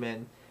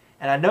henchman.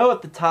 And I know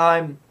at the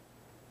time,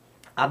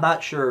 I'm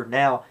not sure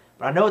now,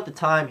 but I know at the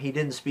time he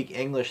didn't speak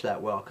English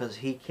that well, because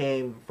he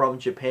came from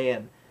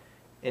Japan.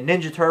 In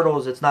Ninja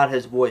Turtles, it's not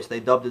his voice,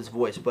 they dubbed his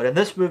voice, but in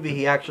this movie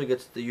he actually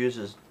gets to use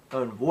his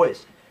own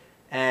voice.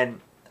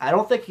 And I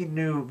don't think he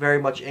knew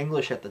very much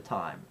English at the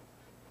time.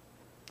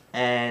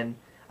 And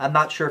I'm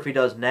not sure if he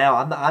does now.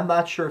 I'm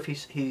not sure if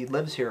he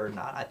lives here or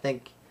not.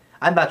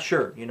 I'm not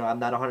sure. You know, I'm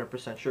not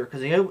 100% sure,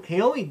 because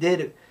he only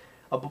did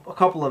a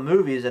couple of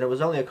movies, and it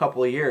was only a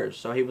couple of years.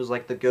 So he was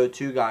like the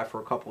go-to guy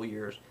for a couple of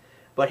years.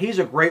 But he's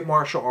a great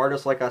martial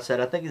artist, like I said.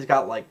 I think he's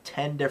got like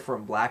 10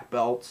 different black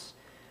belts.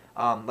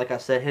 Like I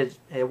said,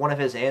 one of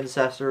his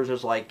ancestors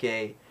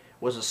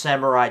was a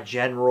samurai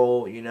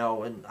general, you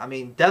know, and I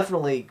mean,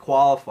 definitely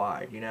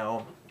qualified, you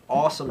know.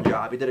 Awesome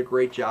job. He did a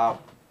great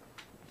job.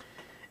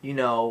 You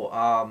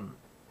know,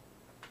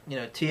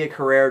 Tia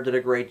Carrere did a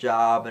great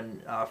job,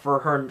 and for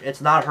her,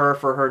 it's not her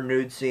for her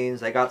nude scenes.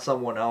 They got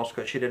someone else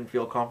because she didn't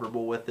feel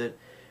comfortable with it.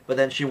 But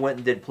then she went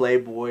and did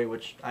Playboy,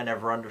 which I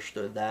never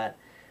understood that.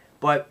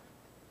 But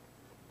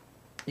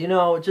you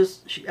know,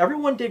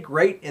 everyone did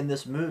great in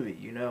this movie.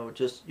 You know,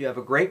 you have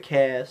a great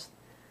cast.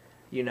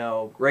 You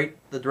know,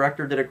 the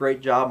director did a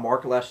great job,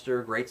 Mark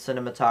Lester, great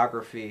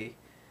cinematography.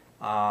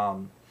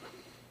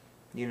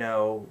 You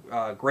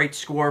know, great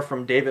score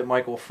from David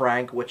Michael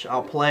Frank, which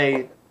I'll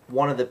play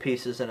one of the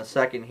pieces in a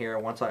second here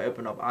once I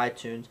open up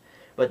iTunes.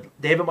 But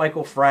David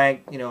Michael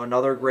Frank, you know,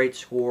 another great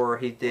score.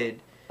 He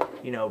did,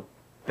 you know,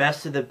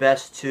 Best of the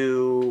Best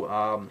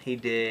 2. He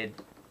did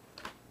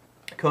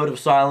Code of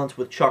Silence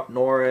with Chuck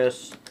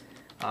Norris.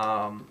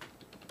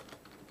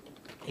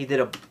 He did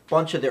a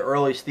bunch of the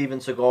early Steven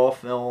Seagal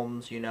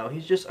films. You know,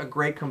 he's just a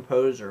great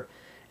composer.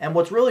 And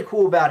what's really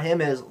cool about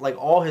him is, like,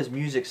 all his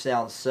music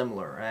sounds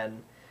similar.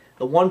 And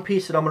the one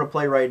piece that I'm going to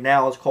play right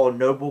now is called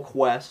Noble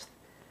Quest.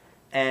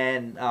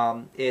 And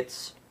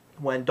it's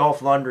when Dolph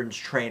Lundgren's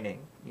training,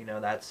 you know,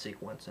 that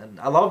sequence. And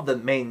I love the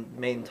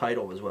main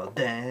title as well.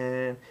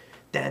 Dun,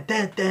 dun,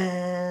 dun,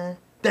 dun,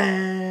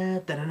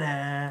 dun, dun, dun,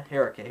 dun.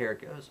 Here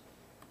it goes.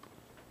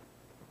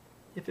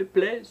 If it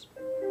plays.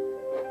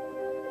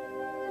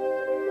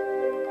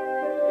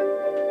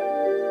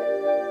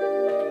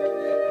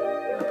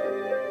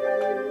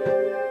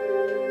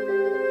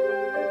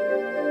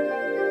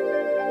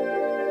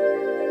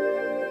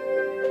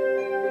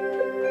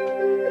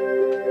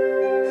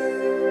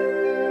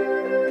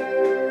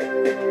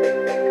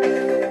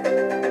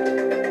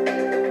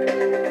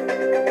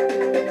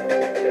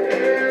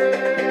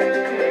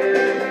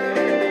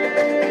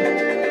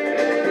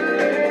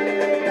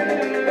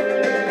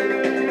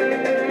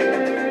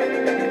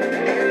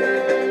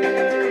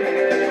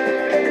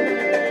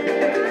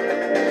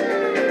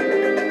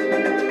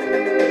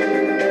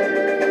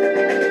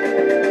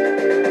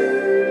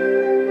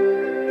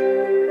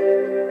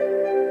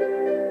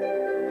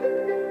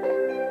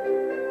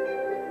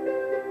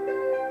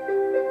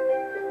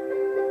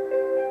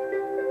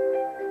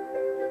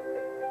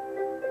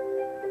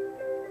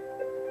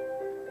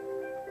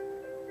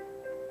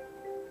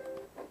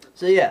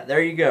 So yeah,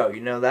 there you go. You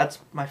know, that's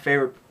my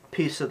favorite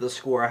piece of the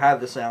score. I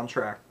have the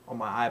soundtrack on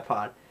my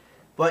iPod.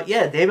 But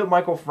yeah, David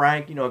Michael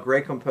Frank, you know, a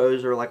great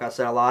composer. Like I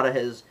said, a lot of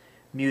his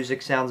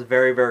music sounds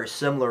very, very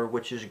similar,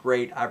 which is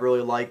great. I really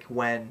like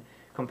when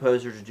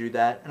composers do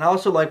that. And I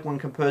also like when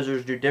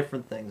composers do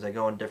different things. They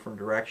go in different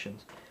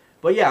directions.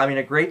 But yeah, I mean,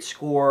 a great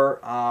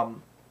score,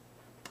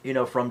 you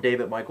know, from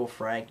David Michael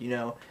Frank, you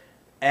know.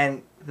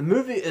 And the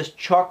movie is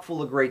chock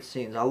full of great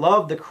scenes. I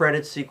love the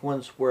credit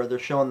sequence where they're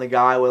showing the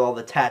guy with all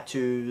the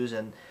tattoos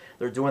and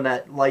they're doing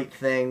that light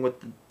thing with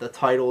the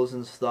titles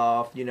and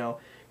stuff, you know.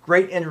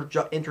 Great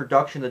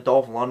introduction to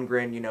Dolph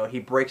Lundgren, you know. He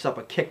breaks up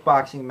a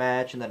kickboxing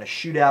match and then a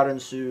shootout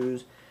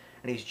ensues.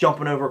 And he's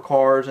jumping over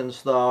cars and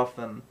stuff.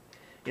 And,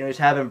 you know, he's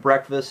having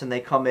breakfast and they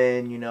come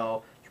in, you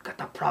know. You got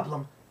the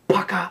problem,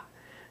 Paka?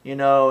 You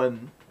know,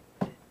 and,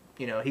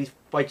 you know, he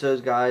fights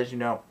those guys, you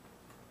know.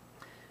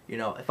 You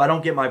know, if I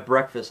don't get my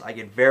breakfast, I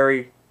get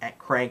very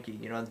cranky.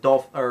 You know,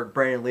 and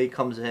Brandon Lee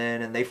comes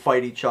in and they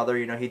fight each other.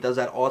 You know, he does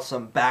that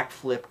awesome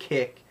backflip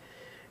kick.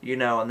 You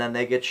know, and then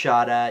they get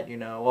shot at. You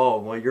know, oh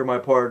well, you're my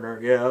partner.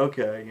 Yeah,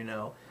 okay. You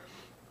know,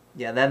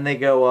 yeah. Then they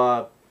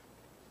go,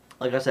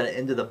 like I said,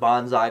 into the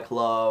Bonsai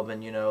Club,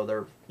 and you know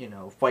they're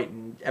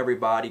fighting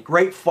everybody.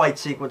 Great fight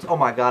sequence. Oh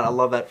my God, I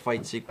love that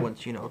fight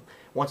sequence. You know,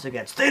 once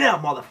again, stay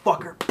down,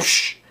 motherfucker.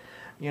 Psh!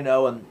 You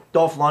know, and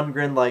Dolph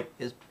Lundgren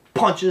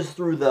punches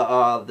through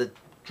the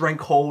drink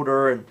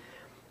holder, and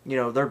you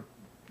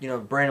know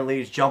Brandon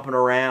Lee's jumping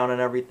around and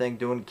everything,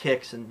 doing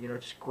kicks, and you know,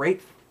 just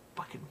great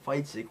fucking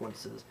fight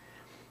sequences.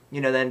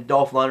 You know, then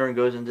Dolph Lundgren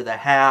goes into the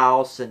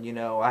house, and, you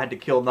know, I had to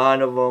kill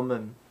 9 of them,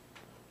 and,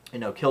 you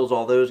know, kills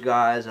all those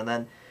guys. And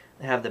then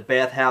they have the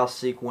bathhouse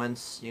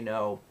sequence, you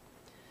know,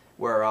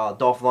 where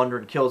Dolph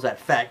Lundgren kills that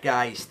fat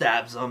guy. He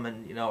stabs him,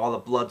 and, you know, all the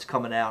blood's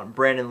coming out. And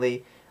Brandon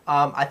Lee,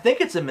 I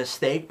think it's a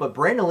mistake, but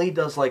Brandon Lee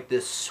does, like,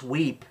 this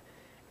sweep.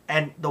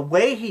 And the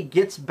way he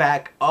gets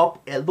back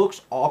up, it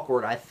looks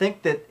awkward. I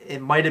think that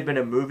it might have been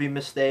a movie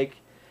mistake,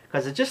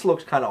 because it just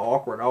looks kind of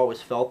awkward. I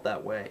always felt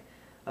that way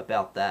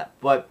about that.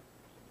 But,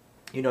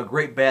 you know,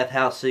 great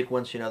bathhouse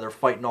sequence. You know, they're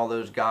fighting all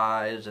those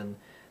guys and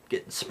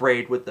getting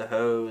sprayed with the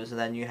hose. And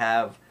then you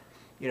have,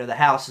 you know, the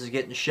house is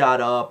getting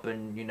shot up,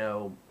 and, you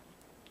know,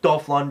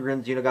 Dolph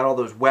Lundgren's, you know, got all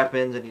those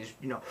weapons, and he's,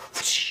 you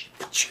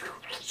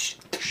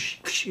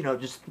know,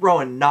 just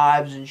throwing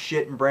knives and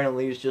shit, and Brandon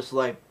Lee's just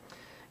like,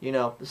 you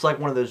know, it's like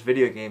one of those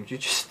video games. You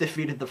just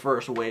defeated the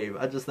first wave.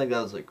 I just think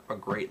that was like a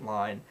great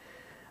line.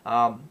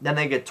 Then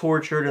they get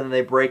tortured, and then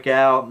they break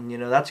out, and, you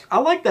know, I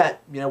like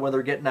that, you know, when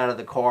they're getting out of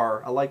the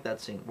car. I like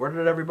that scene. Where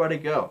did everybody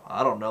go?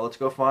 I don't know. Let's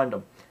go find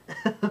them.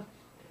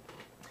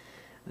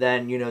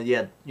 Then, you know,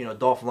 you know,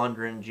 Dolph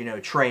Lundgren's, you know,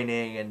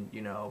 training, and,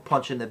 you know,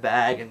 punching the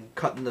bag and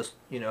cutting this,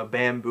 you know,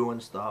 bamboo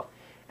and stuff.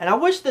 And I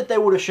wish that they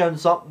would have shown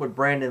something with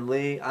Brandon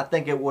Lee. I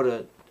think it would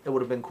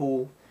have been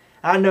cool.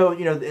 I know,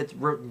 you know, it's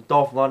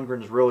Dolph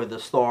Lundgren's really the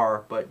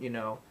star, but, you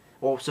know,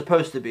 well,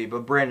 supposed to be,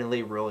 but Brandon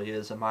Lee really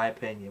is, in my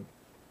opinion.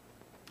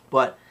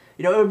 But,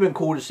 you know, it would have been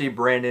cool to see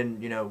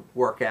Brandon, you know,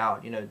 work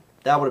out. You know,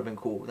 that would have been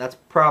cool. That's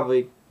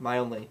probably my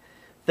only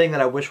thing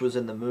that I wish was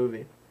in the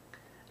movie.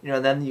 You know,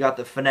 then you got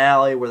the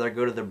finale where they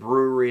go to the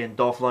brewery, and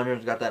Dolph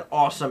Lundgren's got that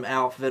awesome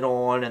outfit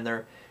on, and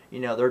they're, you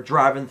know, they're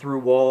driving through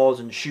walls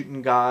and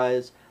shooting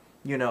guys.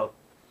 You know,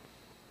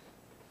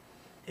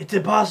 it's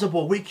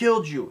impossible. We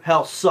killed you.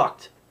 Hell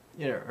sucked.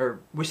 You know, or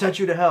we sent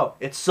you to hell.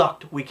 It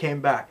sucked. We came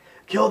back.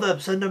 Kill them.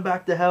 Send them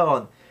back to hell.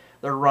 And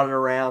they're running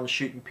around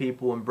shooting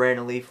people, and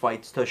Brandon Lee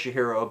fights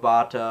Toshihiro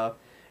Obata.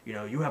 You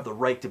know, you have the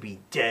right to be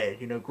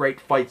dead. You know,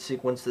 great fight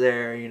sequence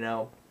there, you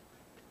know.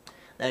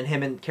 And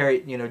him and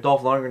you know,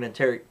 Dolph Lundgren and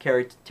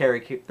Cary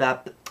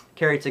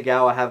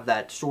Tagawa have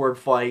that sword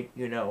fight,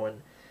 you know,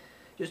 and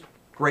just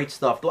great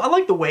stuff. I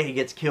like the way he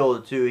gets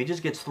killed, too. He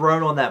just gets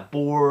thrown on that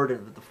board,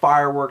 and the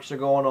fireworks are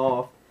going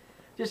off.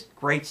 Just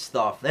great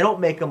stuff. They don't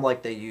make them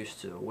like they used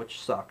to,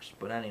 which sucks,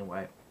 but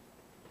anyway.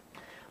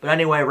 But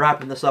anyway,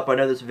 wrapping this up, I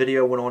know this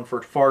video went on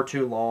for far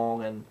too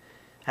long, and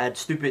had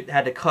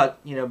to cut,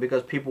 you know,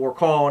 because people were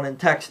calling and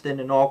texting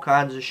and all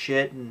kinds of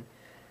shit and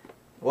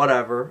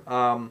whatever.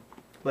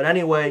 But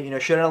anyway, you know,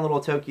 Showdown Little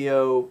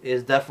Tokyo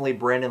is definitely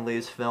Brandon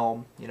Lee's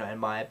film, you know, in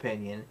my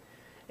opinion.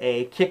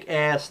 A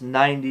kick-ass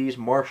 90s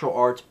martial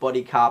arts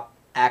buddy cop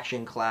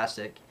action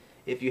classic.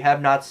 If you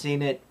have not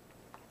seen it,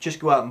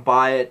 just go out and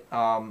buy it.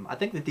 I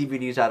think the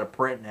DVD's out of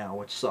print now,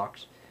 which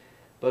sucks.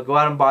 But go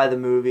out and buy the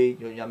movie.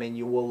 I mean,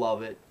 you will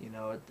love it. You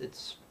know,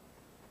 it's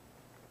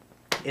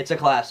a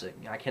classic.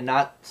 I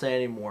cannot say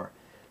any more.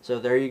 So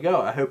there you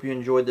go. I hope you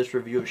enjoyed this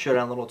review of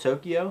Showdown Little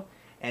Tokyo.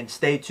 And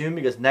stay tuned,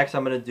 because next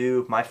I'm going to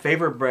do my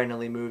favorite Brandon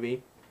Lee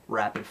movie,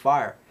 Rapid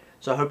Fire.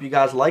 So I hope you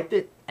guys liked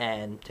it,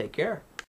 and take care.